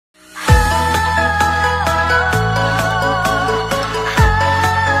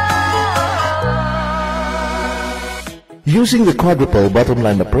Using the quadruple bottom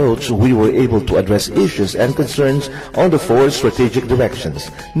line approach, we were able to address issues and concerns on the four strategic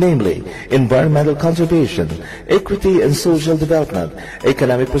directions, namely environmental conservation, equity and social development,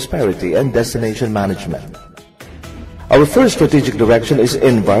 economic prosperity, and destination management. Our first strategic direction is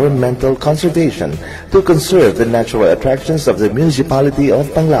environmental conservation, to conserve the natural attractions of the municipality of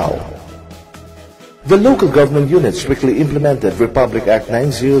Panglao. The local government unit strictly implemented Republic Act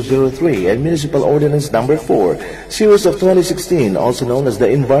 9003 and Municipal Ordinance No. 4, Series of 2016, also known as the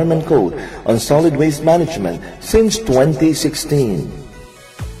Environment Code on Solid Waste Management, since 2016.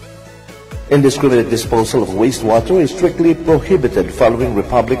 Indiscriminate disposal of wastewater is strictly prohibited following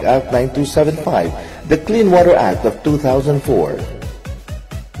Republic Act 9275, the Clean Water Act of 2004.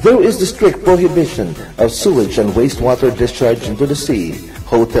 There is the strict prohibition of sewage and wastewater discharge into the sea.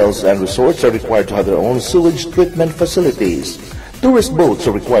 Hotels and resorts are required to have their own sewage treatment facilities. Tourist boats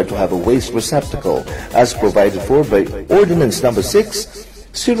are required to have a waste receptacle, as provided for by Ordinance No. 6,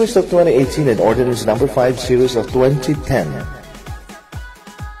 Series of 2018 and Ordinance No. 5, Series of 2010.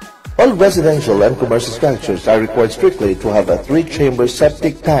 All residential and commercial structures are required strictly to have a 3-chamber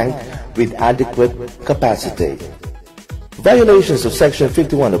septic tank with adequate capacity. Violations of Section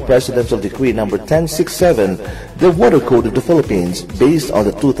 51 of Presidential Decree No. 1067, the Water Code of the Philippines, based on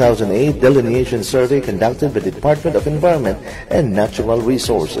the 2008 delineation survey conducted by the Department of Environment and Natural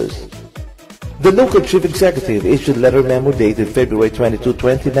Resources. The local chief executive issued letter memo dated February 22,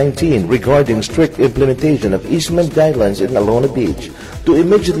 2019 regarding strict implementation of easement guidelines in Alona Beach to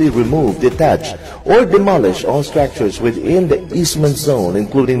immediately remove, detach, or demolish all structures within the easement zone,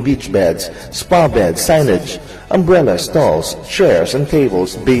 including beach beds, spa beds, signage, umbrellas, stalls, chairs, and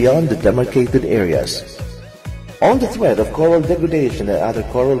tables beyond the demarcated areas. On the threat of coral degradation and other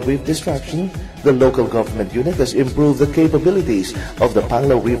coral reef destruction, the local government unit has improved the capabilities of the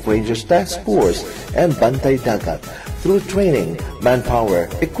Panglao Reef Rangers Task Force and Bantay Dagat through training, manpower,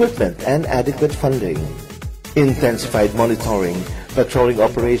 equipment, and adequate funding. Intensified monitoring, patrolling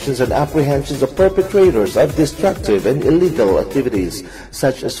operations, and apprehensions of perpetrators of destructive and illegal activities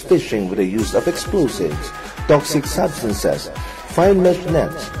such as fishing with the use of explosives, toxic substances, fine mesh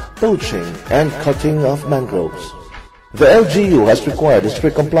nets, poaching, and cutting of mangroves. The LGU has required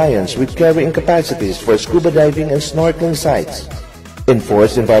strict compliance with carrying capacities for scuba diving and snorkeling sites.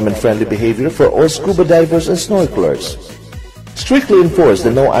 Enforce environment-friendly behavior for all scuba divers and snorkelers. Strictly enforce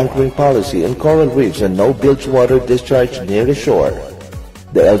the no anchoring policy in coral reefs and no bilge water discharge near the shore.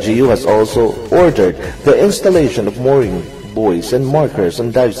 The LGU has also ordered the installation of mooring buoys and markers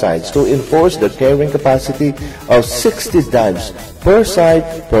on dive sites to enforce the carrying capacity of 60 dives per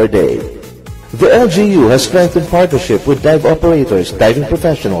site per day. The LGU has strengthened partnership with dive operators, diving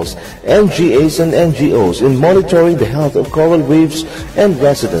professionals, NGAs and NGOs in monitoring the health of coral reefs and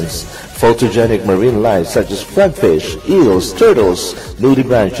residents. Photogenic marine life such as frogfish, eels, turtles,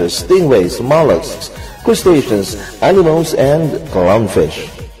 nudibranchs, stingrays, mollusks, crustaceans, animals, and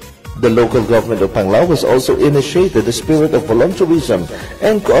clownfish. The local government of Panglao has also initiated the spirit of volunteerism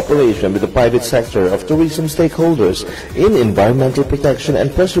and cooperation with the private sector of tourism stakeholders in environmental protection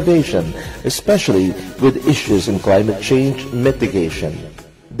and preservation, especially with issues in climate change mitigation.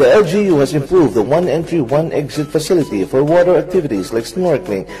 The LGU has improved the one entry, one exit facility for water activities like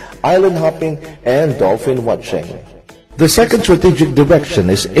snorkeling, island hopping, and dolphin watching. The second strategic direction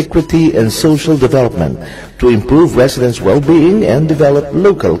is equity and social development to improve residents' well-being and develop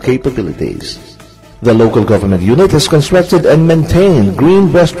local capabilities. The local government unit has constructed and maintained green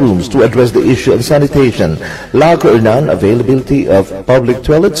restrooms to address the issue of sanitation, lack or non-availability of public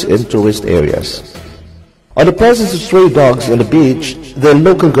toilets in tourist areas. On the presence of stray dogs on the beach, the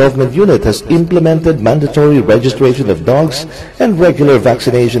local government unit has implemented mandatory registration of dogs and regular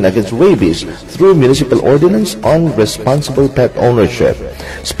vaccination against rabies through municipal ordinance on responsible pet ownership.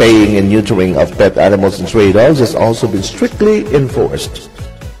 Spaying and neutering of pet animals and stray dogs has also been strictly enforced.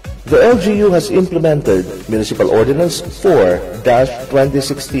 The LGU has implemented Municipal Ordinance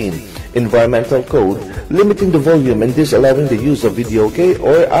 4-2016 Environmental Code, limiting the volume and disallowing the use of videoke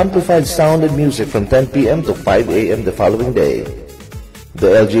or amplified sound and music from 10 p.m. to 5 a.m. the following day. The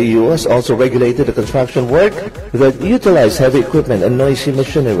LGU has also regulated the construction work that utilize heavy equipment and noisy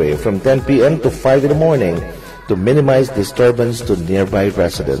machinery from 10 p.m. to 5 in the morning to minimize disturbance to nearby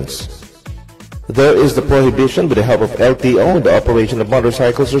residents. There is the prohibition with the help of LTO in the operation of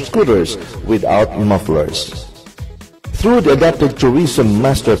motorcycles or scooters without mufflers. Through the adopted tourism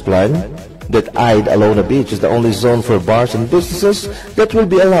master plan, that eyed Alona Beach is the only zone for bars and businesses that will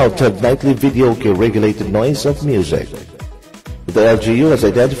be allowed to have nightly videoke regulated noise of music. The LGU has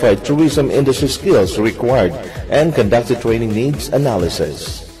identified tourism industry skills required and conducted training needs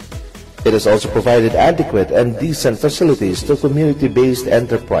analysis. It has also provided adequate and decent facilities to community-based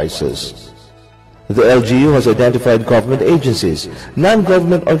enterprises. The LGU has identified government agencies,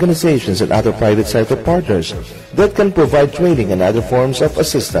 non-government organizations, and other private sector partners that can provide training and other forms of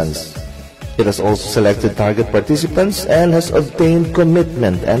assistance. It has also selected target participants and has obtained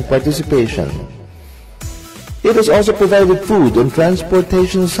commitment and participation. It has also provided food and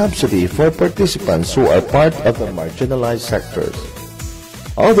transportation subsidy for participants who are part of the marginalized sectors.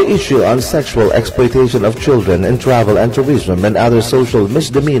 On the issue on sexual exploitation of children in travel and tourism and other social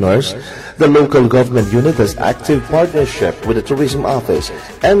misdemeanors, the local government unit has active partnership with the Tourism Office,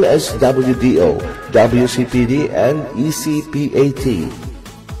 MSWDO, WCPD, and ECPAT.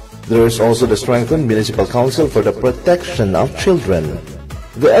 There is also the strengthened Municipal Council for the Protection of Children.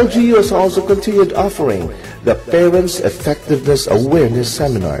 The LGU has also continued offering the Parents Effectiveness Awareness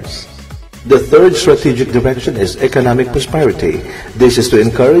Seminars. The third strategic direction is economic prosperity. This is to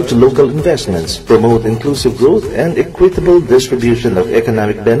encourage local investments, promote inclusive growth, and equitable distribution of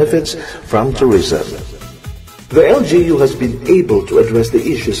economic benefits from tourism. The LGU has been able to address the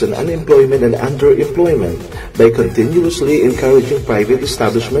issues on unemployment and underemployment by continuously encouraging private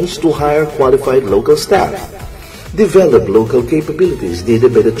establishments to hire qualified local staff, develop local capabilities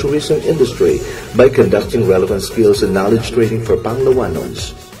needed by the tourism industry by conducting relevant skills and knowledge training for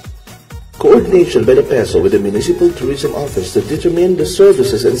Panglawanos, coordination by the PESO with the Municipal Tourism Office to determine the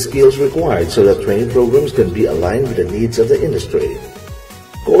services and skills required so that training programs can be aligned with the needs of the industry,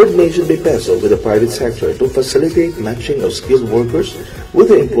 coordination by PESO with the private sector to facilitate matching of skilled workers with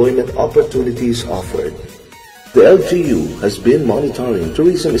the employment opportunities offered. The LGU has been monitoring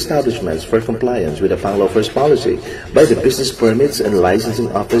tourism establishments for compliance with the Panglao First policy by the Business Permits and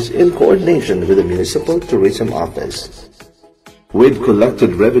Licensing Office in coordination with the Municipal Tourism Office. With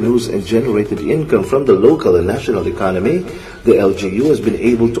collected revenues and generated income from the local and national economy, the LGU has been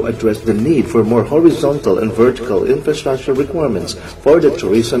able to address the need for more horizontal and vertical infrastructure requirements for the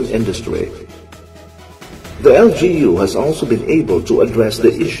tourism industry. The LGU has also been able to address the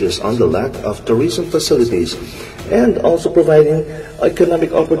issues on the lack of tourism facilities and also providing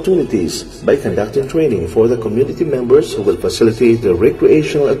economic opportunities by conducting training for the community members who will facilitate the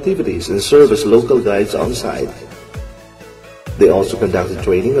recreational activities and serve as local guides on site. They also conducted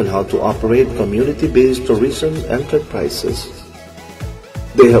training on how to operate community-based tourism enterprises.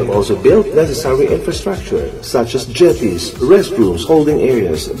 They have also built necessary infrastructure such as jetties, restrooms, holding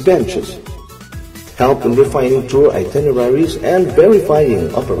areas, benches, help in refining tour itineraries and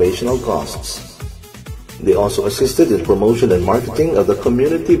verifying operational costs. They also assisted in promotion and marketing of the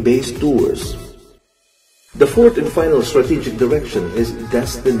community-based tours. The fourth and final strategic direction is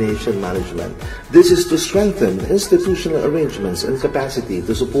destination management. This is to strengthen institutional arrangements and capacity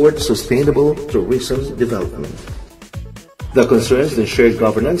to support sustainable tourism development. The concerns in shared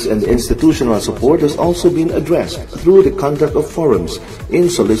governance and institutional support has also been addressed through the conduct of forums in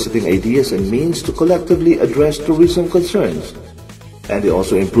soliciting ideas and means to collectively address tourism concerns. And they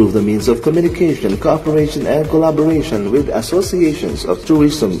also improve the means of communication, cooperation, and collaboration with associations of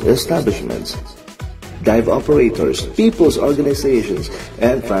tourism establishments, dive operators, people's organizations,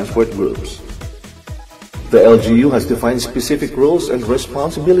 and transport groups. The LGU has defined specific roles and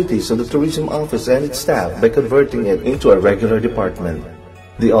responsibilities of the Tourism Office and its staff by converting it into a regular department.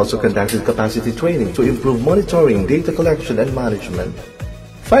 They also conducted capacity training to improve monitoring, data collection, and management.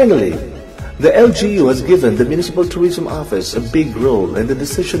 Finally, the LGU has given the Municipal Tourism Office a big role in the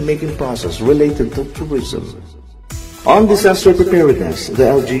decision-making process related to tourism. On disaster preparedness, the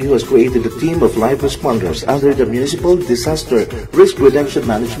LGU has created a team of life responders under the Municipal Disaster Risk Reduction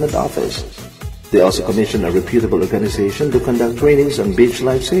Management Office. They also commissioned a reputable organization to conduct trainings on beach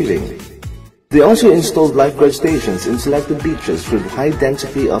life saving. They also installed lifeguard stations in selected beaches with high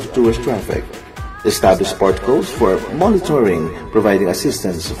density of tourist traffic, established portals for monitoring, providing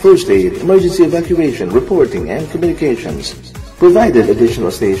assistance, first aid, emergency evacuation, reporting, and communications, provided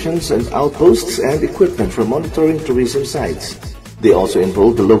additional stations and outposts and equipment for monitoring tourism sites. They also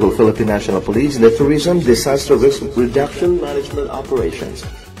involved the local Philippine National Police in the Tourism Disaster Risk Reduction Management Operations.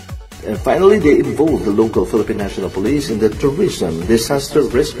 And finally, they involved the local Philippine National Police in the Tourism Disaster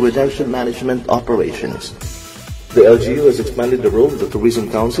Risk Reduction Management Operations. The LGU has expanded the role of the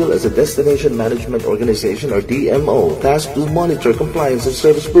Tourism Council as a Destination Management Organization, or DMO, tasked to monitor compliance of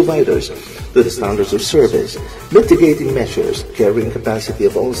service providers to the standards of service, mitigating measures, carrying capacity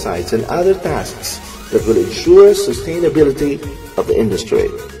of all sites, and other tasks that will ensure sustainability of the industry.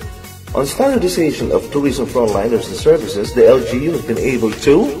 On standardization of tourism frontliners and services, the LGU has been able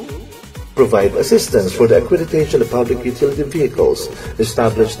to provide assistance for the accreditation of public utility vehicles,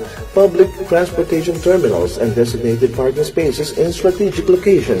 established public transportation terminals and designated parking spaces in strategic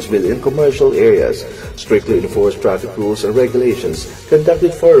locations within commercial areas, strictly enforced traffic rules and regulations,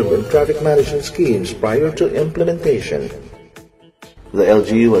 conducted forum and traffic management schemes prior to implementation. The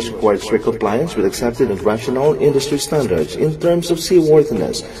LGU has required strict compliance with accepted international industry standards in terms of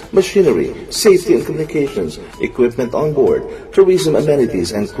seaworthiness, machinery, safety and communications, equipment on board, tourism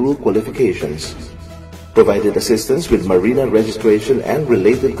amenities, and crew qualifications. Provided assistance with marina registration and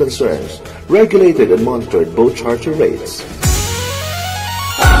related concerns, regulated and monitored boat charter rates.